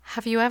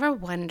Have you ever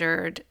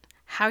wondered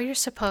how you're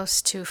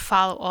supposed to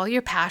follow all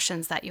your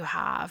passions that you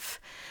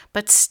have,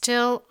 but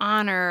still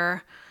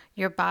honor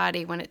your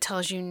body when it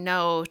tells you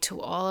no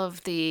to all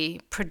of the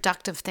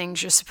productive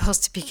things you're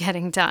supposed to be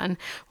getting done?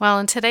 Well,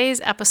 in today's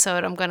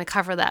episode, I'm going to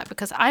cover that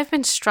because I've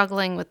been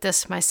struggling with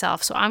this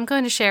myself. So I'm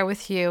going to share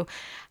with you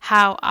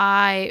how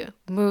I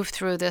move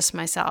through this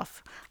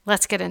myself.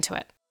 Let's get into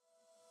it.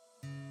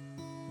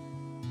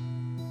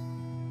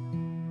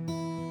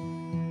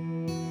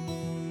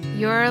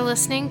 You're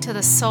listening to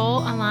the Soul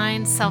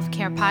Aligned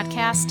Self-Care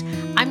Podcast.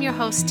 I'm your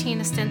host,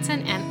 Tina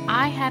Stinson, and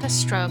I had a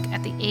stroke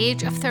at the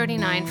age of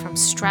 39 from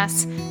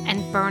stress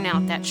and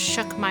burnout that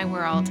shook my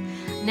world.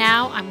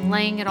 Now I'm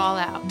laying it all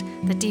out,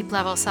 the deep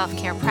level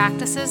self-care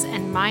practices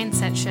and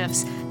mindset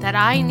shifts that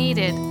I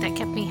needed that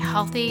kept me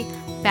healthy,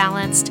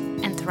 balanced,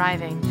 and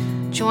thriving.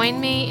 Join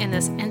me in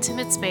this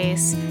intimate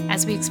space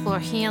as we explore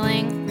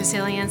healing,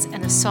 resilience,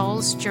 and the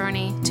soul's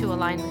journey to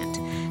alignment.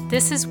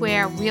 This is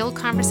where real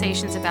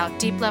conversations about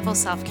deep-level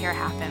self-care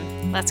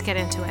happen. Let's get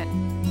into it.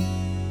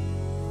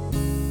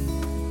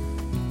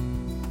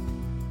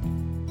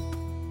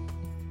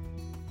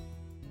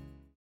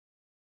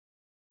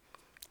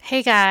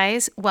 Hey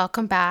guys,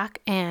 welcome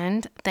back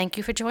and thank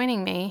you for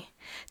joining me.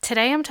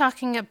 Today I'm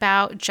talking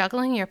about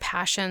juggling your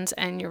passions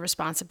and your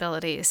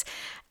responsibilities.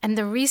 And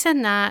the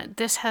reason that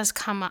this has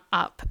come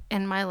up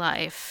in my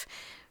life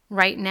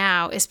right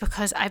now is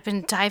because I've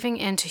been diving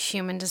into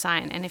human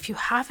design. And if you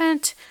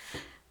haven't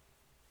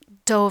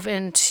dove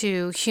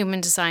into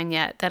human design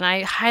yet, then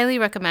I highly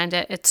recommend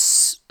it.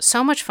 It's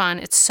so much fun.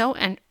 It's so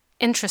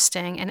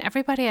interesting. And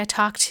everybody I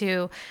talk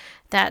to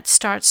that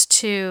starts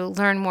to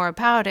learn more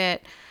about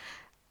it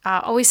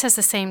always says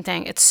the same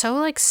thing. It's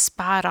so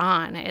spot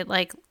on.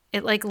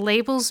 It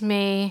labels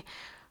me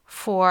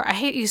for, I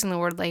hate using the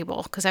word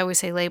label because I always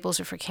say labels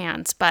are for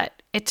cans,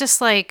 but it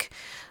just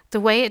the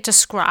way it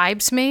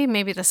describes me,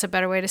 maybe that's a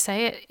better way to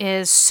say it,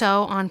 is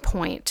so on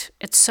point.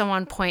 It's so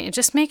on point. It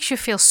just makes you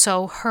feel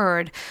so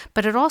heard,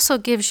 but it also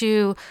gives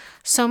you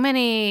so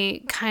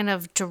many kind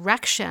of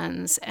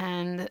directions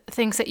and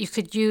things that you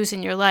could use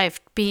in your life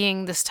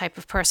being this type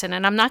of person.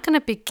 And I'm not going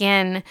to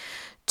begin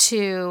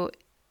to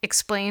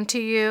explain to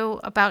you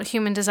about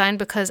human design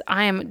because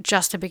I am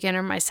just a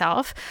beginner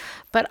myself,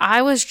 but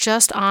I was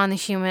just on the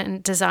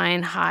Human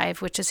Design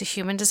Hive, which is a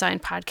human design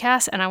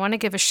podcast, and I want to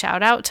give a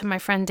shout out to my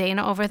friend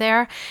Dana over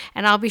there,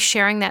 and I'll be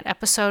sharing that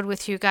episode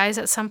with you guys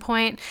at some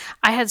point.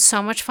 I had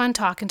so much fun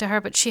talking to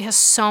her, but she has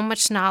so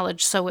much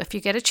knowledge, so if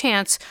you get a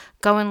chance,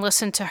 go and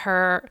listen to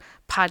her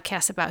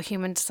podcast about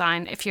human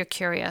design if you're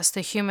curious.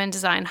 The Human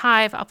Design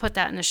Hive, I'll put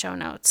that in the show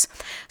notes.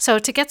 So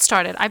to get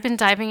started, I've been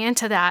diving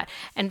into that,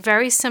 and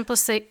very simply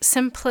said,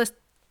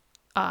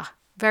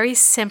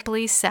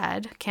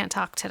 can't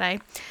talk today,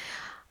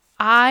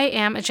 I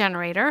am a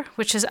generator,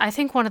 which is, I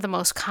think, one of the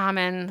most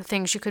common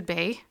things you could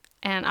be.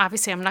 And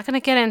obviously, I'm not going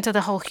to get into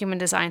the whole human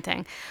design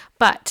thing,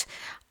 but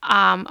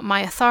my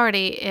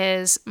authority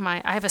is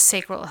I have a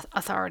sacral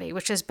authority,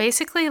 which is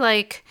basically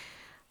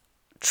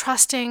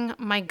trusting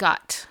my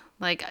gut.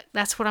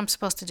 That's what I'm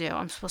supposed to do.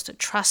 I'm supposed to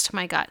trust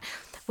my gut,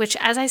 which,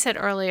 as I said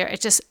earlier, it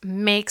just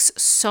makes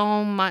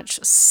so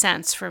much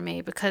sense for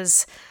me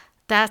because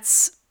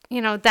that's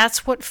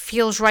what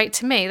feels right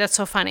to me. That's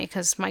so funny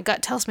because my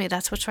gut tells me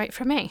that's what's right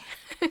for me.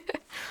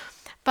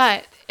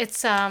 But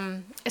it's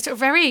a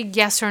very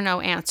yes or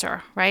no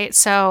answer, right?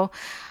 So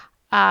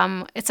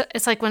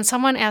it's like when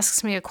someone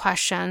asks me a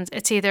question,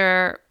 it's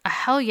either a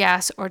hell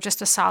yes or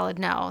just a solid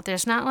no.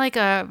 There's not like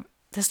a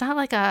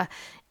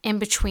in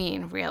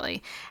between,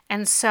 really.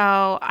 And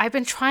so I've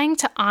been trying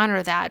to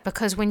honor that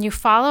because when you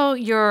follow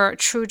your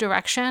true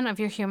direction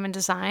of your human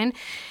design,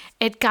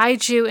 it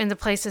guides you in the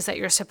places that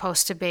you're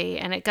supposed to be,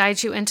 and it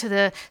guides you into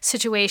the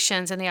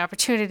situations and the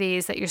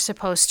opportunities that you're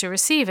supposed to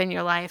receive in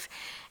your life.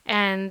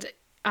 And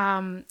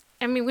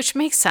which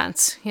makes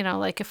sense,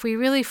 if we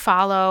really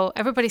follow,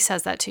 everybody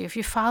says that to you. If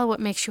you follow what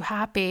makes you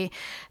happy,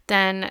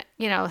 then,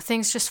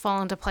 things just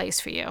fall into place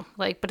for you.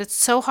 But it's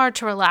so hard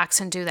to relax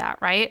and do that,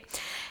 right?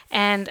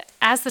 And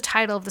as the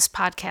title of this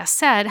podcast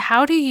said,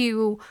 how do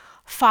you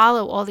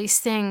follow all these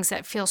things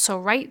that feel so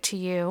right to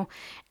you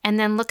and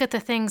then look at the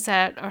things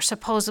that are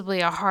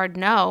supposedly a hard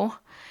no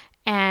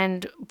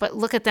but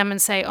look at them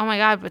and say, oh my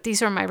God, but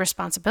these are my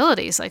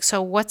responsibilities. So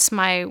what's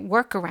my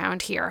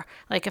workaround here?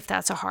 If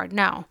that's a hard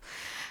no.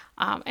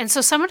 And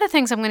so some of the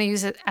things I'm going to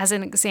use as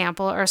an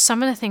example are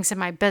some of the things in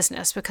my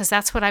business, because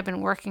that's what I've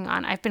been working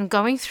on. I've been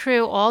going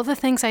through all the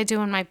things I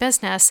do in my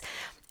business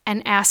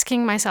and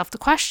asking myself the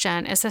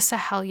question, is this a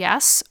hell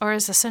yes or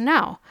is this a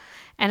no?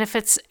 And if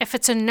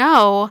it's a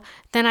no,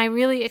 then I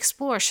really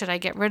explore, should I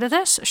get rid of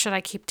this? Should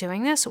I keep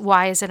doing this?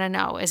 Why is it a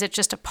no? Is it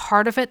just a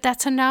part of it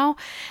that's a no?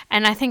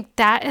 And I think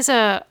that is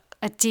a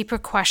deeper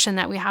question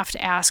that we have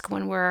to ask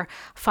when we're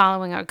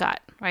following our gut,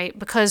 right?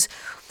 Because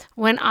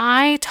when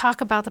I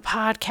talk about the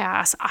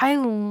podcast, I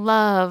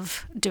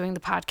love doing the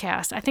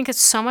podcast. I think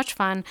it's so much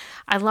fun.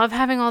 I love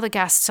having all the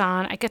guests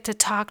on. I get to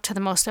talk to the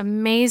most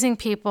amazing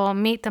people,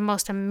 meet the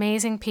most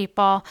amazing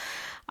people.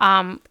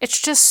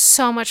 It's just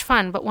so much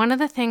fun. But one of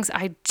the things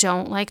I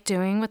don't like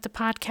doing with the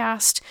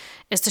podcast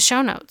is the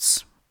show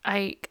notes.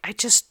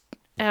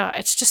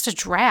 It's just a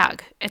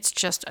drag. It's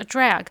just a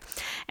drag.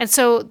 And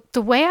so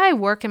the way I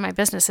work in my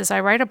business is I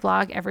write a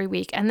blog every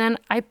week, and then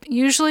I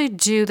usually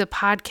do the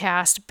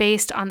podcast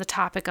based on the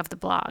topic of the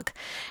blog.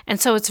 And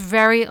so it's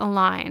very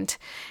aligned.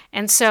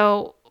 And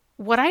so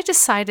what I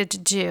decided to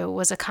do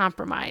was a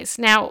compromise.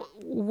 Now,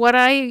 what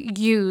I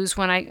use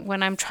when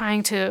I'm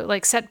trying to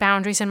like set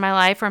boundaries in my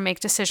life or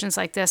make decisions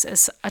like this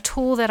is a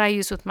tool that I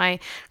use with my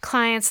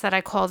clients that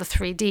I call the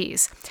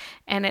 3Ds.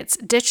 And it's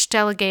ditch,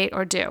 delegate,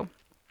 or do.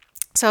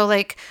 So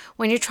like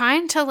when you're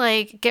trying to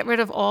like get rid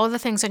of all the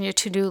things on your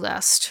to-do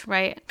list,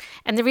 right?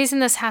 And the reason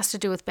this has to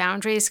do with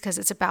boundaries because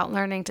it's about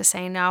learning to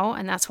say no,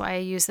 and that's why I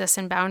use this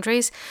in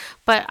boundaries.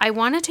 But I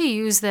wanted to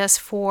use this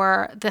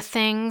for the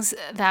things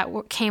that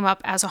came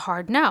up as a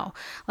hard no.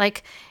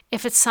 Like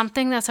if it's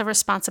something that's a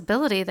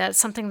responsibility, that's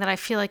something that I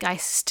feel like I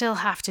still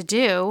have to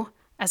do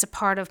as a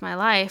part of my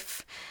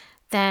life,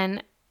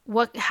 then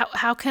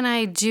how can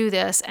I do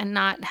this and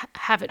not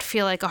have it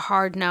feel like a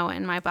hard no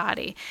in my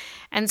body?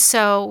 And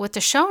so with the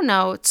show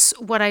notes,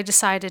 what I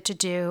decided to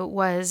do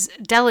was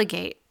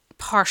delegate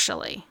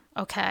partially.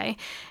 Okay.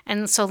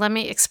 And so let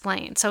me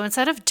explain. So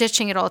instead of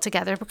ditching it all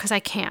together, because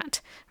I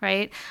can't,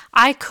 right?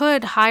 I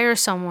could hire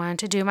someone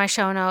to do my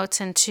show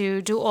notes and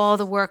to do all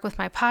the work with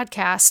my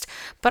podcast,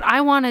 but I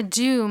want to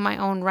do my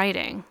own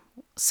writing.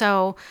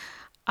 So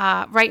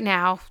right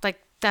now, like,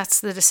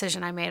 that's the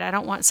decision I made. I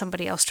don't want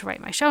somebody else to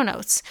write my show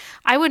notes.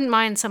 I wouldn't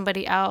mind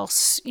somebody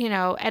else,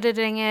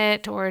 editing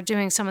it or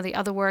doing some of the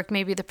other work,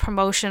 maybe the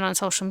promotion on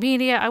social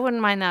media. I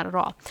wouldn't mind that at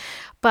all.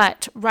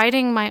 But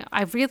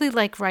I really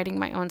like writing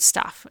my own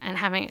stuff and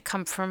having it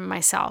come from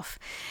myself.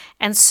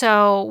 And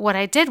so what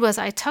I did was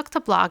I took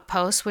the blog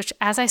post, which,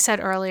 as I said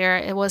earlier,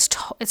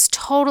 it's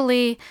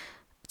totally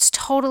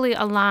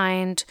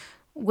aligned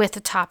with the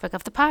topic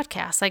of the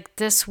podcast. Like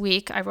this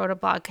week, I wrote a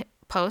blog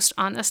post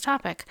on this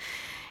topic.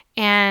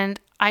 And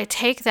I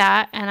take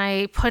that and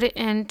I put it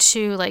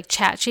into like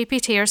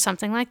ChatGPT or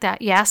something like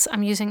that. Yes,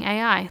 I'm using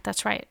AI.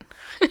 That's right.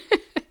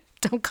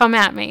 Don't come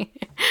at me.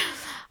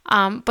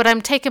 But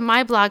I'm taking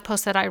my blog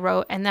post that I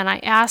wrote and then I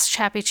asked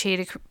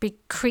ChatGPT to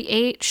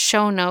create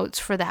show notes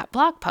for that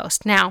blog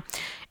post. Now,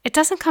 it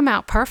doesn't come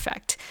out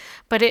perfect,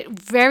 but it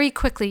very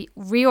quickly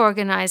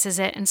reorganizes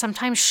it and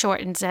sometimes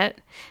shortens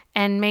it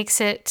and makes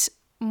it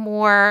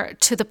more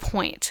to the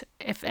point,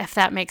 if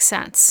that makes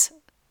sense.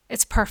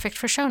 It's perfect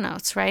for show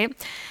notes, right?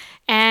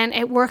 And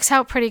it works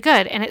out pretty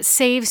good. And it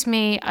saves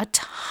me a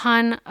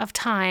ton of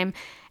time.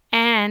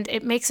 And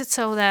it makes it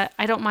so that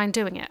I don't mind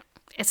doing it.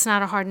 It's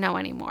not a hard no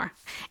anymore.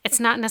 It's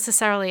not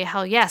necessarily a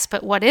hell yes,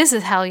 but what is a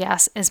hell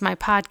yes is my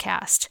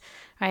podcast,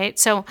 right?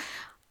 So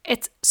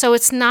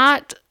it's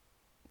not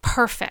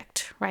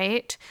perfect,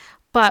 right?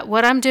 But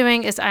what I'm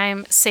doing is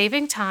I'm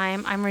saving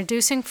time, I'm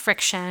reducing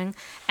friction,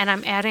 and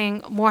I'm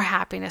adding more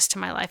happiness to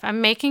my life.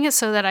 I'm making it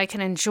so that I can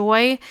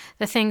enjoy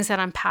the things that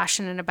I'm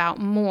passionate about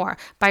more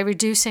by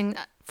reducing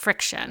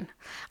friction.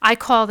 I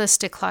call this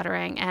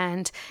decluttering,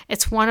 and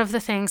it's one of the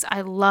things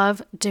I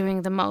love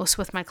doing the most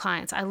with my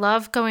clients. I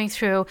love going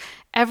through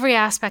every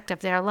aspect of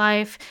their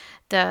life,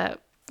 the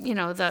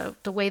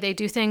way they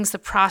do things, the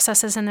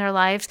processes in their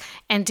lives,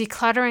 and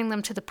decluttering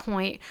them to the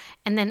point,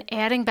 and then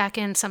adding back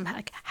in some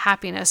like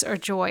happiness or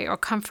joy or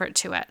comfort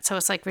to it. So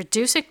it's like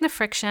reducing the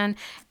friction,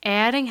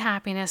 adding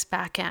happiness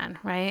back in,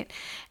 right?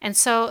 And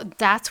so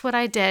that's what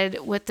I did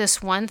with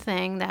this one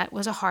thing that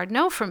was a hard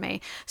no for me.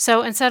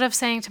 So instead of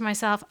saying to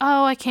myself,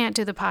 oh, I can't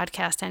do the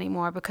podcast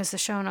anymore because the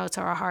show notes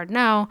are a hard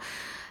no,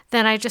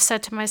 then I just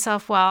said to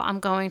myself, well, I'm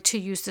going to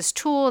use this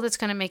tool that's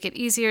going to make it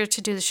easier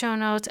to do the show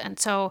notes. And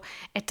so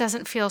it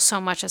doesn't feel so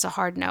much as a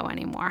hard no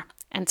anymore.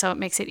 And so it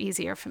makes it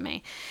easier for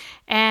me.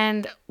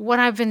 And what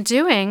I've been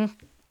doing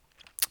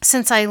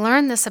since I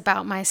learned this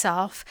about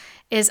myself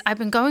is I've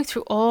been going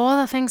through all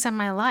the things in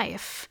my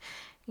life,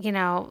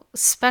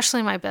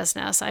 especially my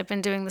business. I've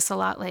been doing this a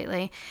lot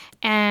lately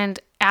and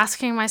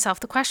asking myself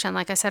the question,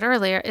 like I said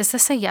earlier, is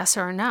this a yes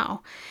or a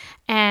no?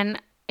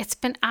 And it's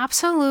been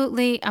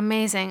absolutely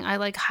amazing.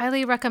 I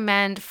highly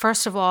recommend,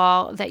 first of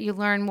all, that you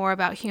learn more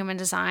about human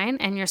design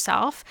and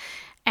yourself.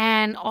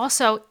 And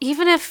also,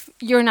 even if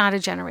you're not a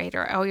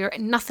generator or you're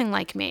nothing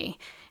like me,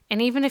 and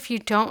even if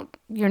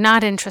you're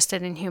not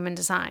interested in human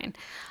design,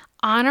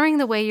 honoring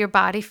the way your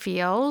body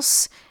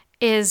feels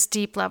is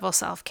deep level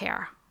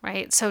self-care,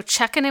 right? So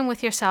checking in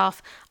with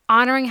yourself,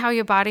 honoring how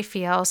your body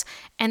feels,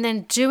 and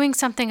then doing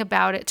something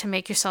about it to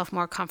make yourself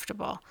more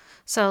comfortable.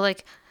 So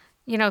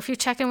if you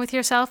check in with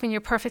yourself and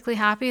you're perfectly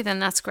happy, then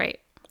that's great.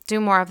 Do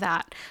more of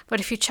that. But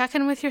if you check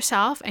in with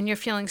yourself and you're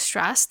feeling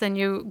stressed, then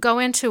you go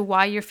into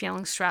why you're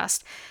feeling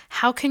stressed.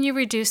 How can you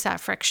reduce that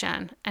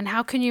friction? And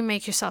how can you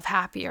make yourself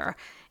happier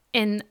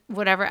in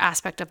whatever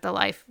aspect of the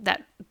life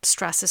that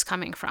stress is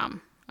coming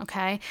from?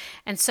 Okay.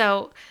 And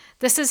so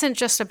this isn't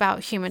just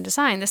about human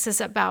design. This is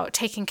about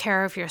taking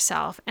care of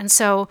yourself. And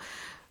so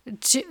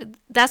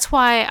that's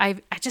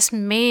why I just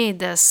made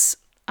this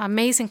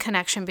amazing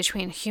connection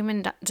between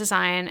human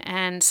design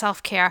and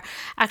self-care.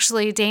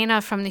 Actually,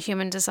 Dana from the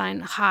Human Design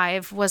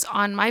Hive was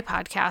on my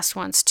podcast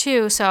once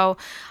too, so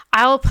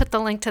I'll put the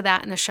link to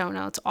that in the show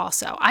notes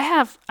also. I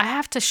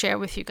have to share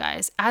with you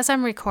guys, as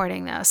I'm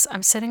recording this,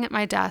 I'm sitting at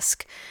my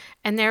desk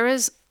and there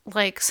is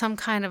like some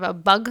kind of a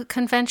bug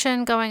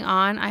convention going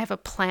on. I have a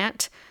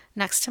plant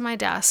next to my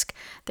desk.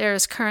 There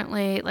is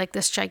currently like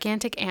this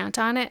gigantic ant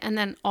on it, and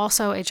then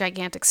also a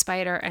gigantic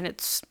spider, and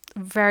it's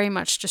very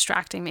much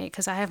distracting me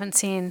because I haven't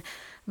seen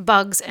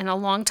bugs in a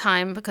long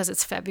time because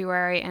it's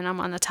February and I'm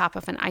on the top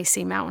of an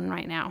icy mountain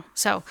right now.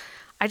 So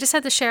I just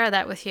had to share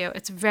that with you.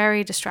 It's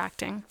very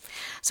distracting.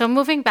 So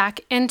moving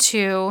back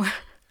into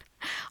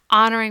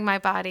honoring my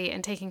body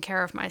and taking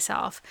care of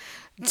myself.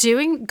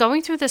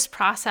 Going through this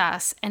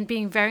process and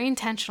being very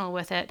intentional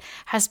with it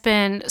has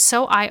been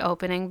so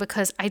eye-opening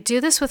because I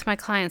do this with my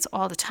clients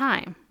all the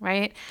time,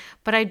 right?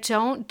 But I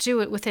don't do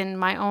it within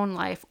my own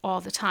life all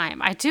the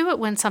time. I do it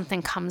when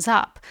something comes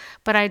up,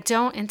 but I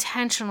don't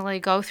intentionally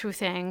go through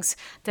things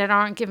that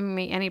aren't giving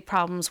me any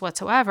problems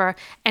whatsoever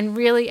and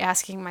really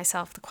asking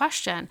myself the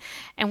question.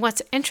 And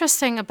what's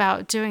interesting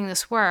about doing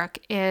this work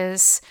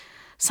is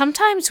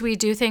sometimes we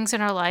do things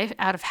in our life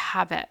out of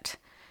habit,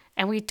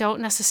 and we don't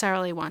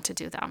necessarily want to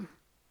do them,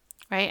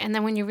 right? And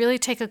then when you really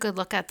take a good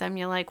look at them,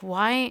 you're like,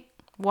 why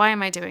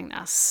am I doing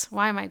this?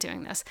 Why am I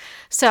doing this?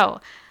 So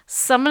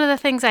some of the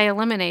things I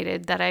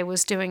eliminated that I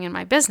was doing in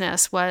my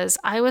business was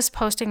I was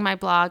posting my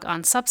blog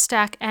on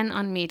Substack and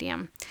on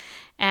Medium.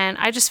 And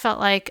I just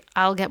felt like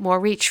I'll get more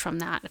reach from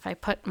that if I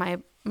put my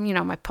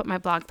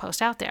blog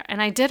post out there.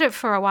 And I did it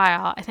for a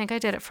while. I think I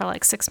did it for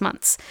like 6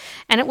 months.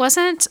 And it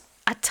wasn't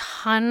a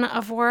ton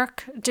of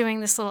work doing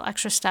this little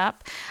extra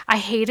step. I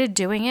hated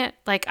doing it.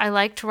 Like, I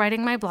liked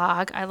writing my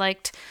blog. I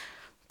liked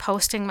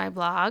posting my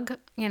blog,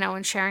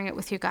 and sharing it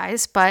with you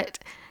guys. But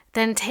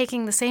then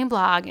taking the same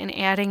blog and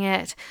adding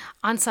it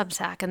on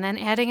Substack and then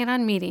adding it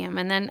on Medium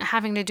and then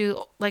having to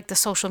do like the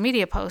social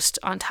media post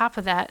on top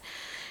of that,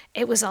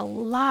 it was a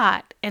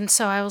lot. And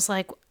so I was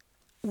like,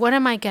 what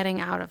am I getting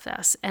out of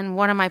this? And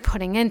what am I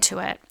putting into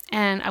it?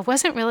 And I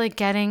wasn't really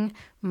getting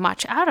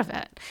much out of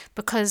it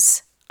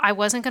because I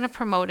wasn't going to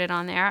promote it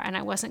on there and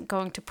I wasn't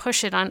going to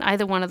push it on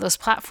either one of those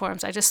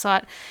platforms. I just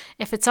thought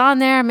if it's on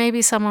there,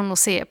 maybe someone will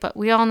see it, but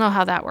we all know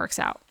how that works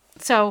out.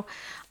 So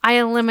I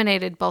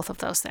eliminated both of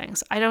those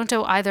things. I don't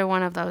do either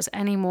one of those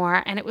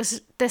anymore. And it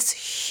was this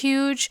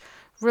huge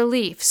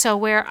relief. So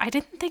where I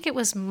didn't think it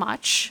was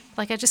much,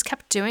 like I just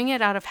kept doing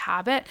it out of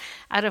habit,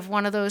 out of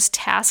one of those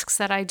tasks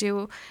that I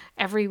do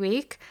every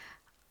week.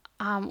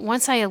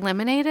 Once I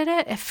eliminated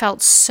it, it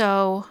felt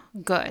so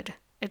good.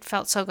 It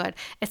felt so good.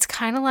 It's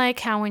kind of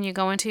like how when you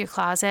go into your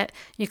closet,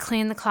 you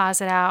clean the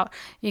closet out,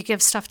 you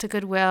give stuff to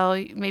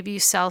Goodwill, maybe you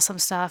sell some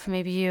stuff,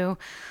 maybe you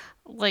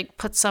like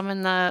put some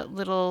in the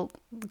little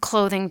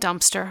clothing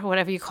dumpster,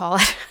 whatever you call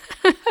it.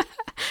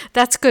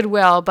 That's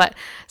Goodwill, but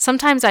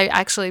sometimes I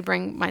actually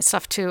bring my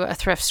stuff to a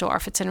thrift store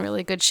if it's in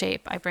really good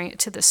shape. I bring it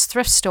to this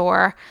thrift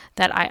store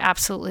that I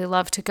absolutely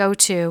love to go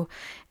to,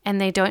 and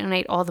they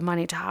donate all the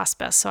money to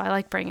hospice. So I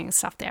like bringing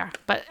stuff there.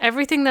 But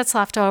everything that's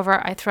left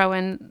over, I throw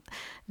in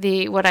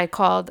what I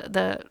called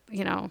the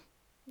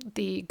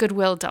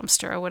Goodwill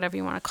dumpster or whatever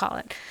you want to call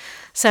it.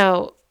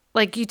 So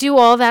like you do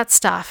all that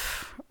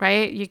stuff,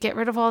 right? You get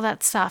rid of all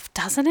that stuff.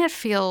 Doesn't it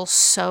feel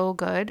so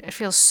good? It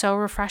feels so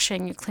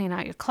refreshing. You clean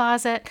out your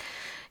closet.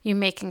 You're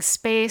making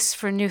space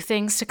for new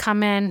things to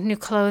come in, new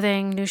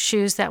clothing, new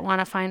shoes that want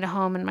to find a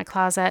home in my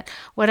closet,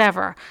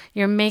 whatever.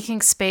 You're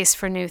making space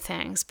for new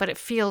things, but it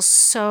feels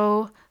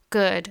so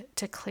good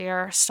to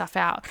clear stuff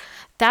out.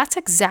 That's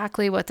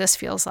exactly what this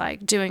feels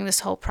like, doing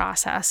this whole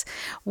process.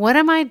 What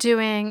am I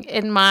doing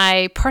in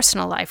my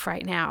personal life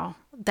right now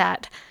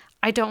that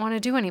I don't want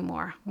to do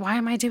anymore? Why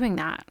am I doing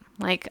that?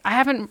 Like I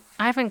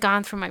haven't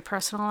gone through my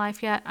personal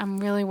life yet. I'm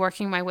really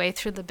working my way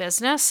through the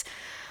business.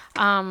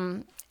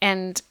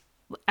 And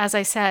as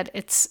I said,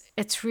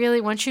 it's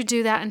really, once you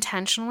do that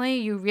intentionally,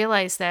 you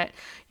realize that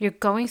you're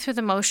going through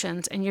the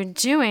motions and you're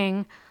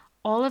doing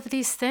all of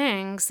these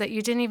things that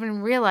you didn't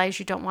even realize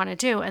you don't want to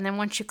do. And then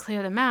once you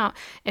clear them out,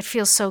 it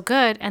feels so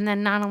good. And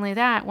then not only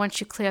that, once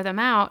you clear them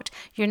out,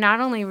 you're not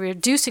only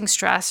reducing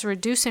stress,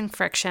 reducing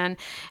friction,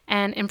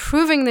 and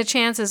improving the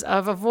chances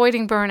of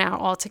avoiding burnout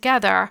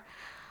altogether,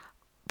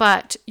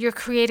 but you're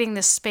creating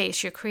this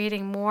space. You're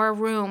creating more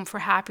room for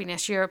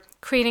happiness. You're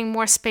creating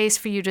more space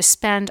for you to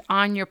spend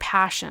on your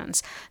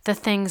passions, the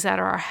things that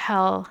are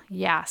hell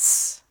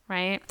yes,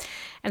 right?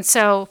 And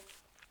so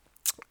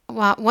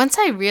once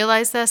I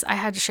realized this, I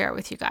had to share it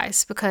with you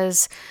guys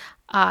because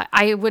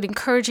I would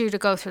encourage you to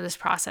go through this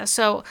process.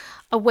 So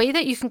a way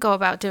that you can go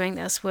about doing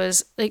this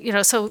was,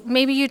 so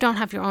maybe you don't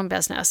have your own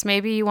business.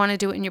 Maybe you want to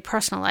do it in your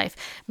personal life.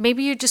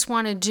 Maybe you just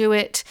want to do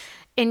it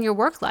in your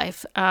work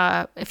life.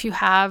 If you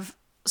have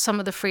some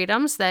of the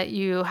freedoms that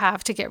you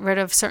have to get rid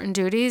of certain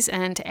duties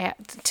and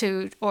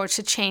to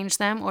change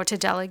them or to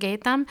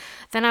delegate them,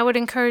 then I would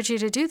encourage you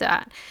to do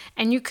that.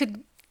 And you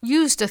could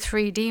use the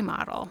 3D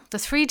model. The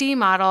 3D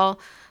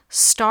model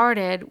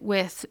started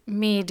with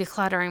me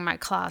decluttering my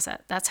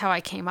closet. That's how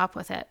I came up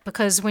with it.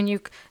 Because when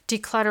you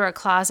declutter a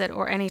closet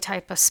or any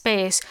type of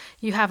space,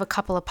 you have a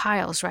couple of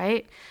piles,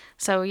 right?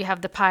 So you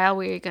have the pile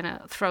where you're going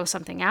to throw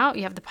something out,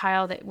 you have the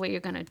pile where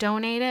you're going to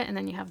donate it, and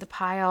then you have the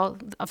pile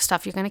of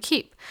stuff you're going to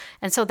keep.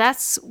 And so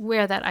that's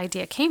where that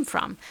idea came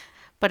from.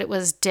 But it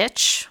was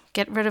ditch,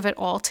 get rid of it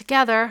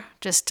altogether,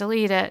 just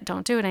delete it,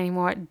 don't do it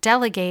anymore.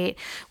 Delegate,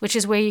 which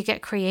is where you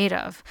get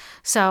creative.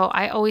 So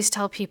I always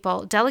tell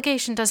people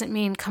delegation doesn't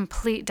mean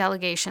complete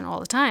delegation all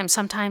the time.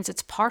 Sometimes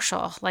it's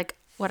partial, like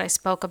what I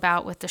spoke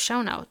about with the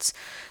show notes.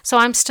 So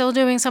I'm still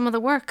doing some of the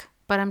work,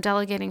 but I'm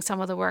delegating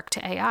some of the work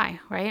to AI,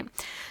 right?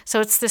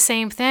 So it's the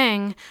same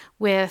thing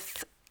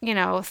with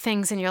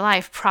things in your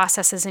life,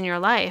 processes in your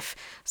life.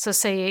 So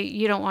say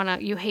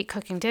you hate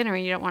cooking dinner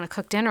and you don't want to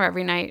cook dinner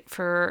every night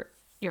for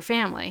your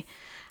family.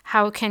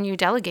 How can you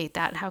delegate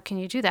that? How can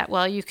you do that?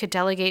 Well, you could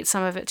delegate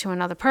some of it to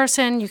another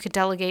person. You could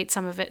delegate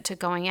some of it to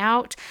going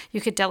out.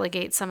 You could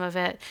delegate some of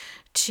it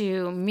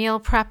to meal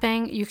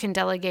prepping. You can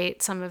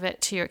delegate some of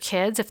it to your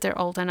kids if they're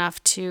old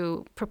enough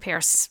to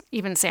prepare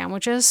even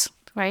sandwiches,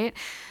 right?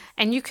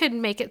 And you could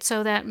make it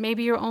so that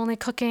maybe you're only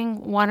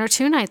cooking 1 or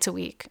 2 nights a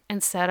week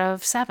instead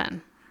of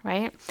 7,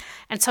 right?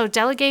 And so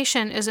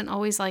delegation isn't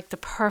always like the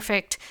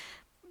perfect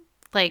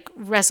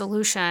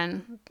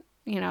resolution,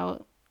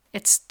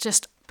 it's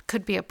just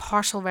could be a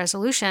partial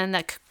resolution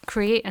that could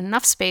create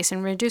enough space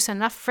and reduce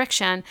enough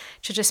friction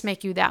to just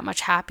make you that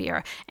much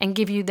happier and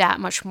give you that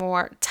much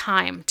more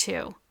time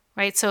too,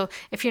 right? So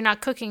if you're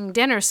not cooking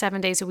dinner 7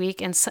 days a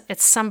week and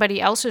it's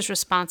somebody else's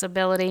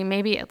responsibility,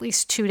 maybe at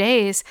least 2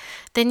 days,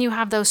 then you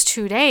have those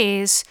 2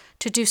 days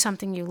to do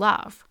something you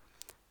love.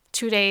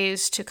 2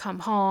 days to come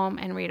home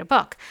and read a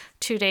book,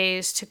 2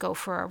 days to go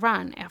for a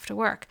run after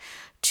work,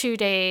 2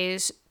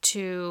 days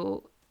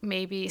to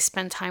maybe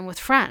spend time with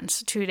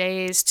friends, 2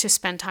 days to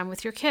spend time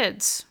with your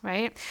kids,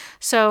 right?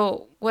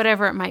 So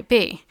whatever it might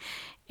be,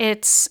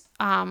 it's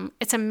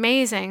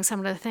amazing some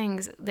of the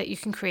things that you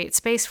can create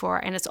space for.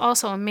 And it's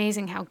also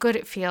amazing how good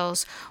it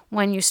feels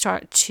when you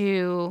start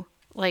to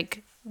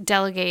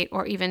delegate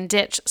or even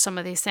ditch some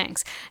of these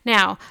things.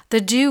 Now,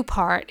 the do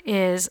part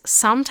is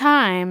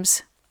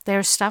sometimes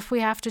there's stuff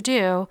we have to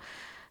do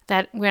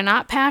that we're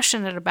not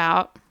passionate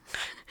about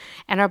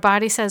and our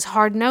body says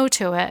hard no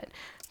to it,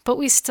 but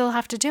we still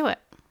have to do it,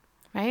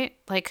 right?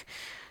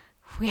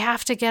 We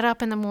have to get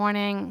up in the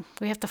morning,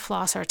 we have to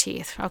floss our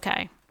teeth,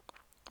 okay,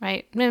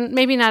 right?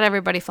 Maybe not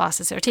everybody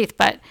flosses their teeth,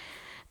 but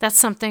that's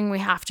something we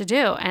have to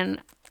do, and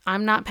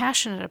I'm not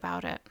passionate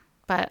about it,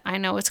 but I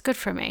know it's good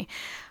for me.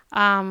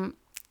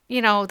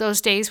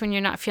 Those days when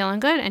you're not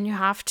feeling good and you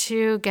have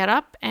to get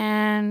up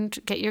and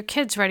get your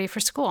kids ready for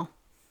school,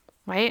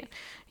 right?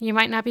 You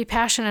might not be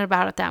passionate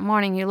about it that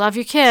morning. You love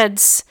your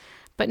kids,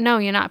 but no,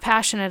 you're not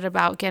passionate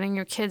about getting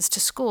your kids to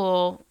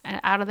school and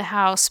out of the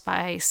house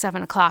by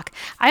 7 o'clock.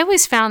 I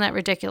always found that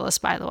ridiculous,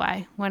 by the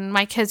way. When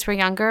my kids were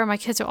younger, my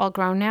kids are all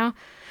grown now,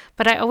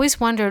 but I always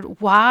wondered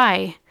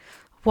why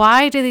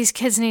do these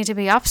kids need to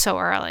be up so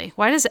early?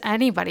 Why does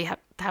anybody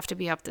have to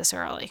be up this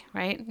early,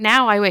 right?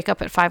 Now I wake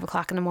up at 5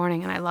 o'clock in the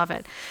morning and I love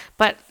it,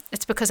 but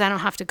it's because I don't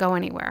have to go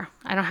anywhere.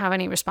 I don't have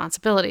any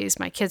responsibilities.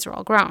 My kids are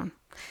all grown.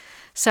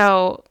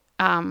 So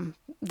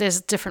there's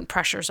different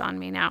pressures on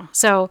me now.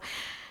 So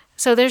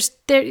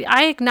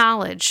I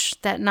acknowledge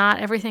that not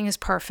everything is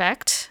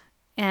perfect,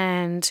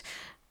 and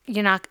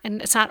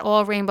it's not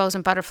all rainbows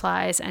and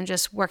butterflies and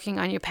just working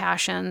on your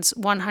passions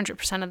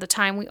 100% of the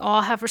time. We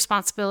all have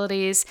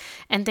responsibilities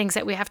and things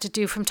that we have to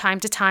do from time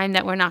to time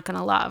that we're not going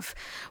to love.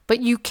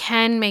 But you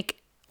can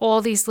make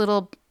all these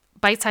little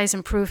bite-sized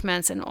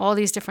improvements in all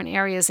these different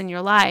areas in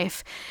your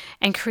life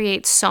and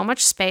create so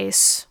much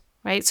space,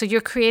 right? So you're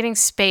creating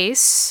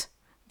space,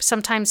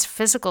 sometimes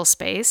physical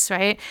space,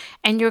 right?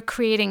 And you're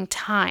creating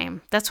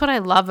time. That's what I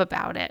love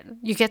about it.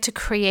 You get to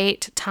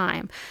create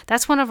time.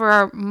 That's one of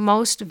our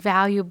most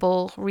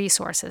valuable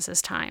resources is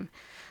time.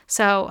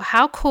 So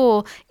how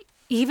cool,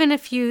 even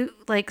if you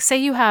say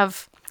you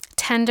have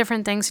 10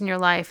 different things in your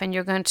life and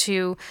you're going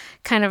to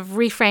kind of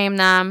reframe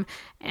them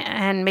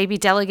and maybe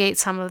delegate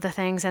some of the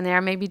things in there,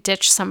 maybe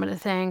ditch some of the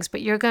things,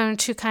 but you're going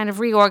to kind of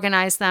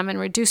reorganize them and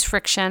reduce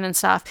friction and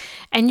stuff.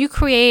 And you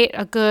create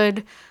a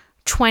good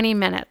 20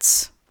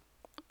 minutes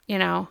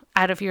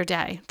out of your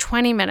day.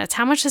 20 minutes.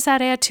 How much does that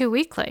add to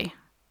weekly,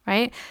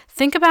 right?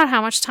 Think about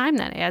how much time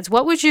that adds.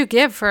 What would you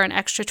give for an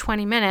extra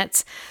 20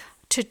 minutes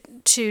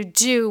to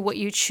do what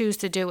you choose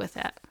to do with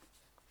it,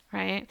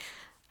 right?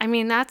 I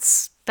mean,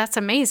 that's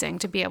amazing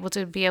to be able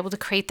to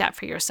create that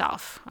for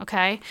yourself,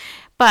 okay?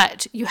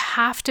 But you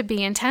have to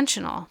be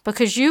intentional,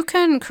 because you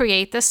can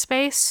create this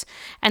space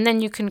and then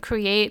you can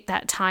create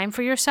that time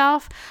for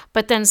yourself,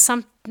 but then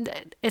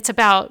it's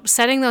about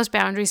setting those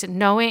boundaries and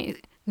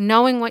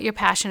knowing what you're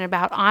passionate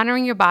about,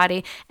 honoring your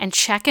body, and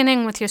checking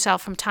in with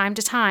yourself from time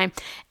to time,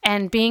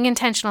 and being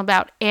intentional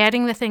about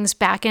adding the things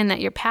back in that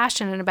you're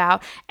passionate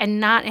about and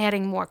not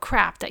adding more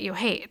crap that you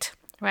hate,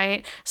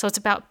 right? So it's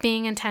about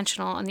being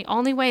intentional. And the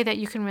only way that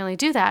you can really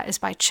do that is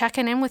by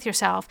checking in with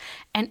yourself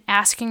and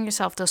asking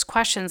yourself those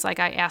questions like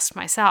I asked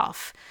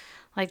myself.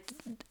 Like,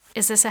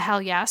 is this a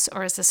hell yes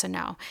or is this a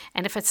no?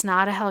 And if it's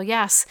not a hell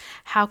yes,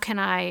 how can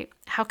I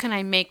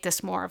make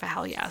this more of a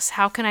hell yes?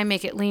 How can I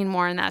make it lean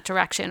more in that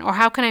direction? Or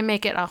how can I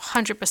make it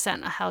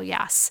 100% a hell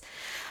yes?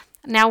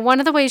 Now, one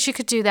of the ways you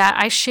could do that,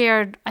 I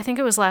think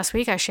it was last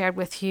week, I shared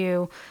with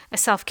you a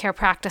self-care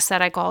practice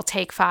that I call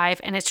Take 5.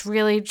 And it's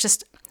really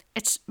just,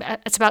 it's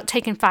about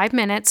taking 5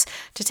 minutes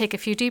to take a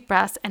few deep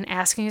breaths and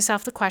asking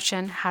yourself the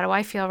question, how do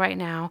I feel right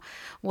now?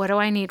 What do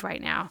I need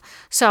right now?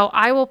 So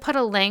I will put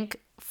a link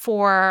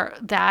for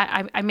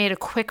that. I made a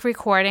quick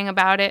recording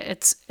about it.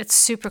 It's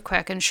super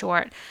quick and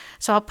short.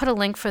 So I'll put a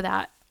link for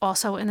that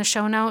also in the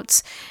show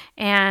notes.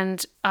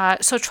 And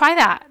so try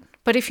that.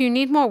 But if you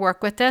need more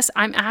work with this,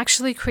 I'm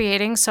actually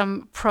creating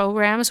some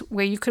programs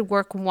where you could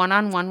work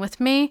one-on-one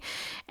with me.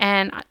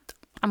 And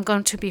I'm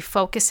going to be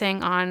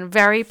focusing on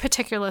very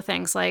particular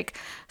things like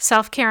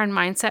self-care and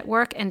mindset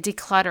work and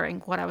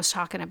decluttering, what I was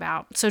talking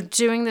about. So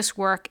doing this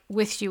work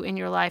with you in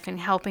your life and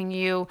helping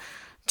you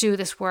do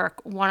this work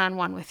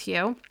one-on-one with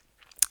you.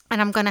 And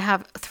I'm going to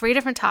have 3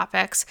 different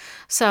topics.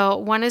 So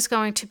one is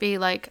going to be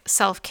like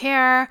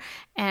self-care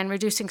and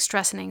reducing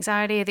stress and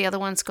anxiety. The other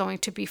one's going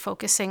to be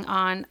focusing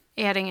on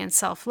adding in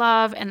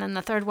self-love. And then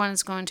the third one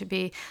is going to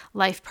be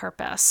life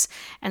purpose.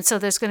 And so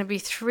there's going to be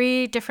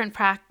 3 different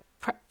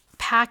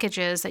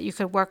packages that you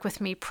could work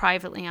with me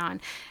privately on.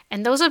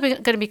 And those are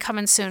going to be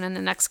coming soon in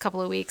the next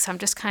couple of weeks. I'm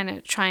just kind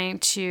of trying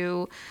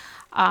to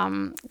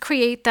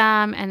create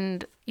them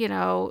and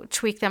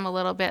tweak them a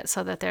little bit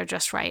so that they're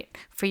just right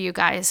for you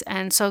guys.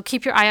 And so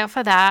keep your eye out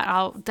for that.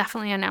 I'll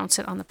definitely announce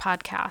it on the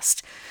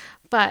podcast.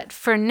 But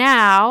for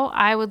now,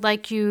 I would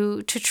like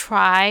you to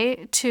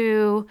try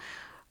to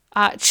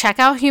check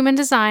out Human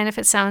Design if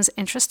it sounds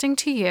interesting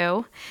to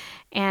you,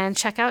 and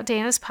check out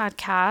Dana's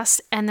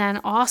podcast. And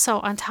then also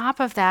on top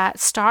of that,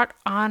 start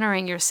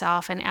honoring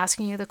yourself and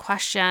asking you the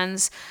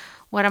questions,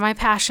 what am I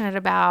passionate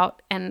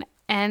about?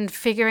 And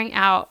figuring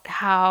out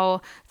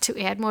how to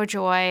add more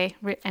joy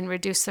and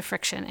reduce the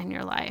friction in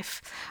your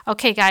life.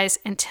 Okay, guys,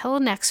 until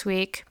next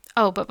week.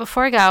 Oh, but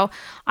before I go,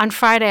 on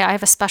Friday, I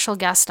have a special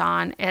guest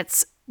on.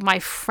 It's my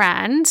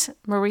friend,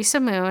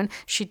 Marisa Moon.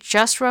 She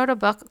just wrote a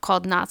book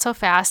called Not So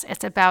Fast.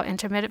 It's about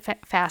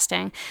intermittent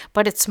fasting,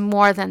 but it's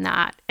more than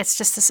that. It's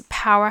just this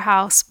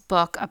powerhouse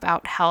book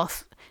about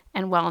health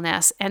and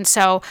wellness. And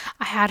so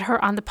I had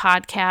her on the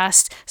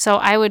podcast. So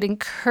I would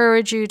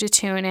encourage you to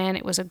tune in.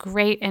 It was a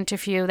great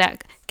interview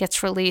that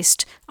gets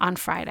released on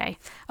Friday.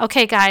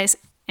 Okay, guys,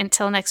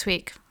 until next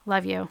week.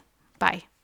 Love you. Bye.